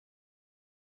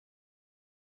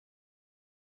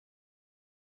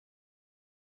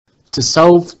To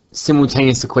solve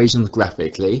simultaneous equations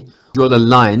graphically, draw the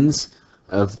lines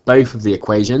of both of the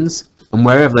equations, and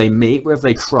wherever they meet, wherever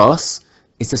they cross,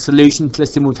 it's a solution to the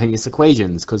simultaneous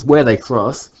equations, because where they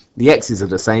cross, the x's are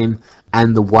the same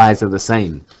and the y's are the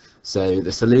same. So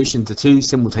the solution to two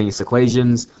simultaneous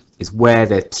equations is where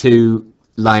their two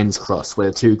lines cross, where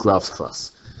the two graphs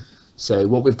cross. So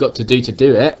what we've got to do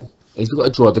it is we've got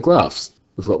to draw the graphs.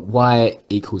 We've got y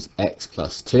equals x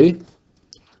plus 2.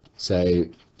 So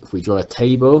if we draw a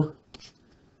table,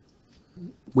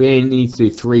 we only need to do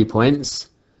 3 points.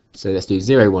 So let's do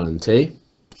 0, 1 and 2.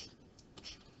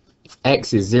 If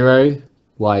x is 0,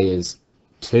 y is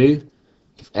 2.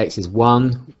 If x is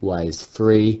 1, y is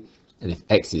 3. And if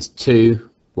x is 2,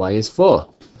 y is 4.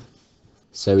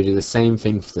 So we do the same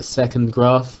thing for the second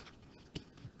graph.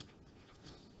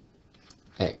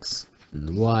 X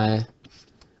and y.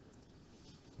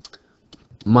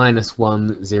 Minus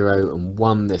 1, 0 and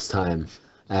 1 this time.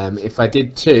 If I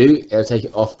did 2, it'll take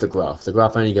it off the graph. The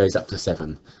graph only goes up to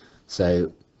 7.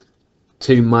 So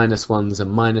 2 minus 1s are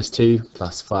minus 2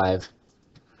 plus 5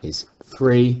 is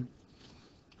 3.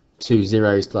 2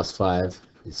 zeros plus 5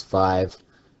 is 5.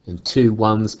 And 2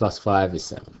 1s plus 5 is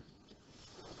 7.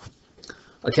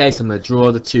 Okay, so I'm going to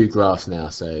draw the two graphs now.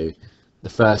 So the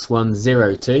first one,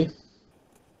 0, 2.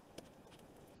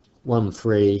 1,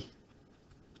 3.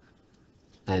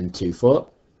 And 2, 4.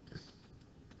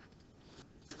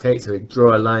 Okay, so we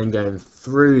draw a line going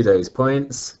through those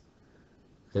points.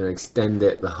 We're going to extend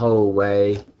it the whole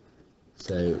way.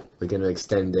 So we're going to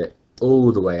extend it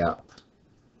all the way up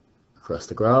across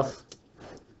the graph.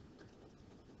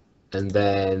 And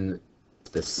then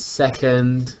the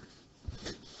second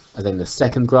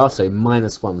graph, so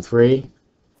minus 1, 3,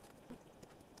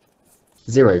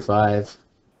 0, 5,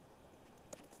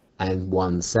 and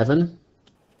 1, 7.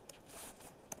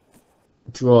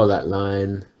 Draw that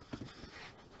line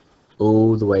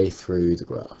all the way through the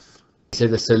graph. So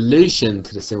the solution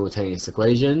to the simultaneous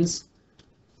equations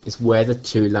is where the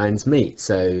two lines meet.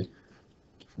 So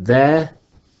there,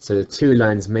 so the two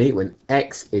lines meet when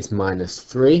x is minus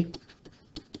 3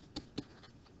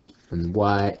 and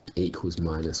y equals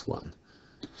minus 1.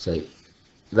 So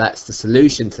that's the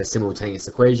solution to the simultaneous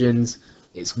equations.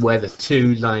 It's where the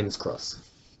two lines cross.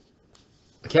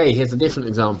 Okay, here's a different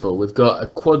example. We've got a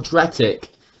quadratic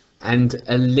and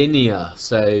a linear.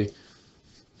 So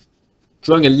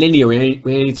drawing a linear, we only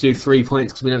need to do 3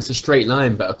 points because we know it's a straight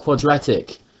line, but a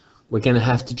quadratic, we're going to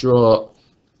have to draw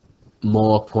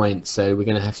more points. So we're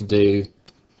going to have to do,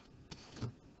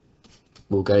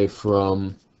 we'll go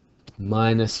from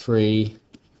minus 3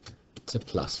 to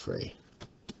plus 3.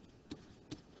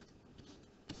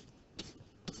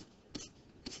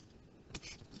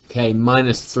 Okay,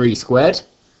 minus 3 squared,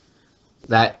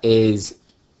 that is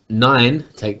 9,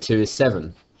 take 2 is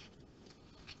 7.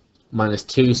 Minus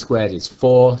 2 squared is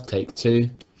 4, take 2,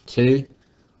 2.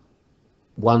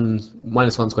 Minus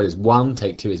 1 squared is 1,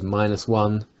 take 2 is minus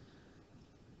 1.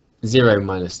 0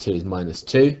 minus 2 is minus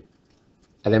 2.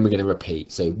 And then we're going to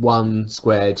repeat. So 1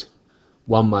 squared,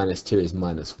 1 minus 2 is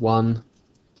minus 1.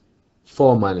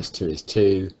 4 minus 2 is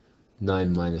 2.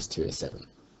 9 minus 2 is 7.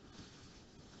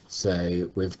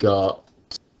 So we've got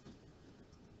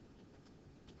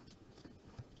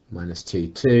minus 2,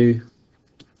 2.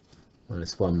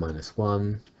 Minus 1, minus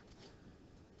 1.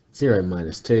 0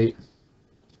 minus 2.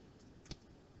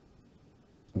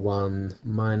 1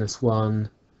 minus 1.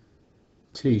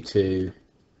 2, 2.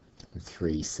 And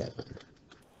 3, 7.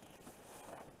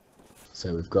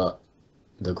 So we've got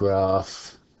the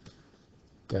graph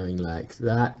going like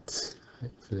that,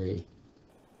 hopefully.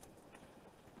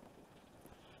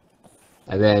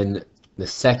 And then the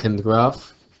second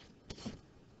graph,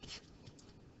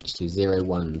 just do 0,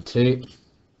 1, and 2.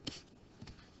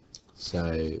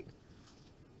 So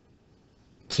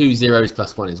 2 zeros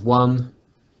plus 1 is 1.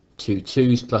 2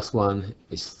 2s plus 1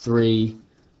 is 3.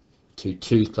 2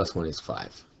 2s plus 1 is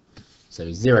 5.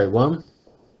 So 0, 1.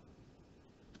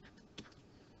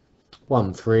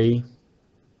 1, 3.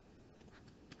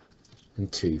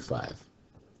 And 2, 5.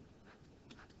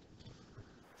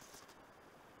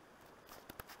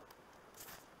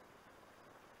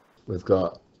 We've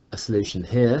got a solution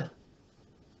here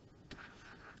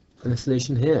and a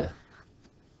solution here.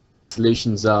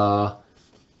 Solutions are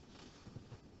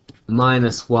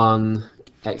minus 1,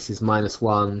 x is minus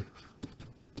 1,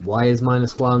 y is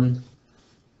minus 1,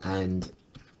 and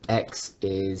x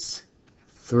is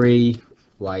 3,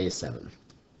 y is 7.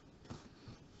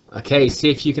 Okay, see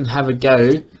if you can have a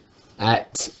go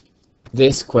at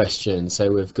this question. So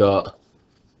we've got,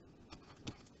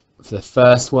 for the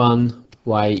first one,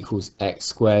 y equals x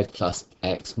squared plus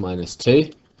x minus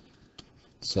 2.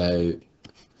 So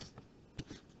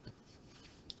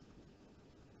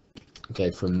Okay,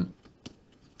 from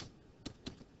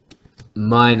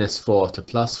 -4 to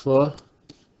 +4.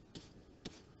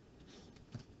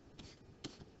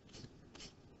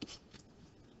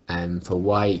 And for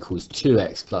y equals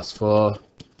 2x plus 4,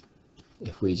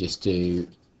 if we just do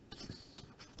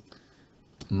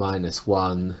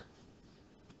 -1,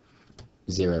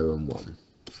 0 and 1.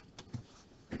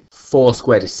 4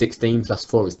 squared is 16, plus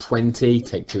 4 is 20,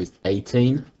 take 2 is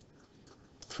 18.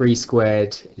 3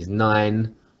 squared is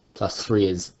 9, plus 3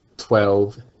 is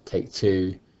 12, take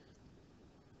 2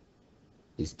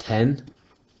 is 10.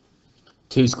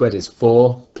 2 squared is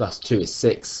 4, plus 2 is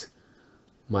 6,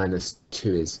 minus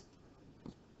 2 is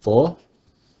 4.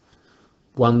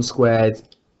 1 squared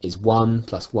is 1,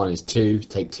 plus 1 is 2,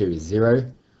 take 2 is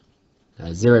 0.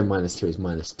 0 minus 2 is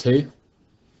 -2.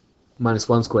 Minus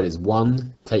 1 squared is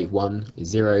 1, take 1 is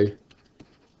 0,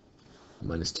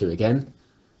 minus 2 again.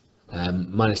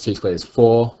 Minus 2 squared is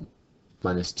 4,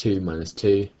 minus 2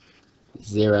 is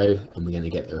 0, and we're going to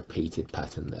get the repeated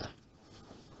pattern there.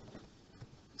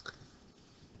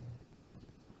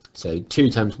 So 2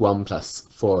 times 1 plus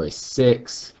 4 is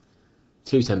 6,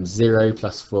 2 times 0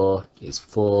 plus 4 is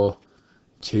 4,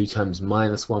 2 times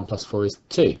 -1 plus 4 is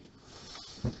 2.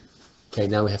 Okay,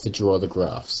 now we have to draw the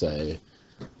graph. So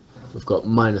we've got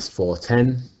 -4,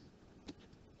 10,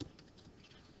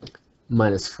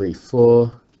 -3,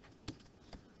 4,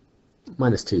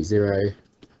 -2, 0,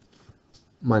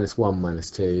 -1,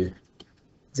 -2,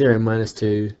 0,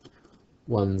 -2,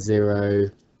 1,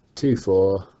 0, 2,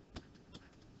 4,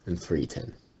 and 3,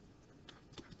 10.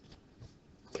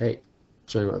 Okay,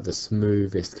 drawing up the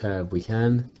smoothest curve we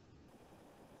can.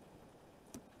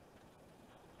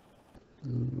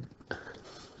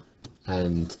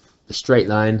 And the straight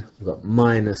line, we've got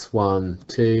 -1,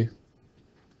 2,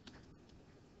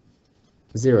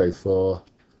 0, 4,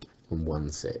 and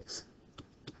 1, 6.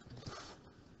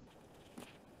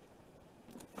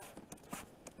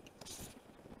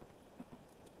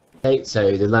 Okay,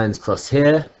 so the lines cross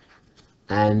here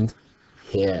and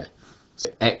here. So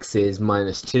x is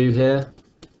 -2 here,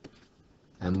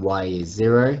 and y is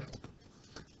 0,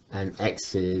 and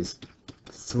x is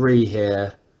 3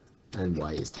 here, and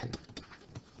y is 10.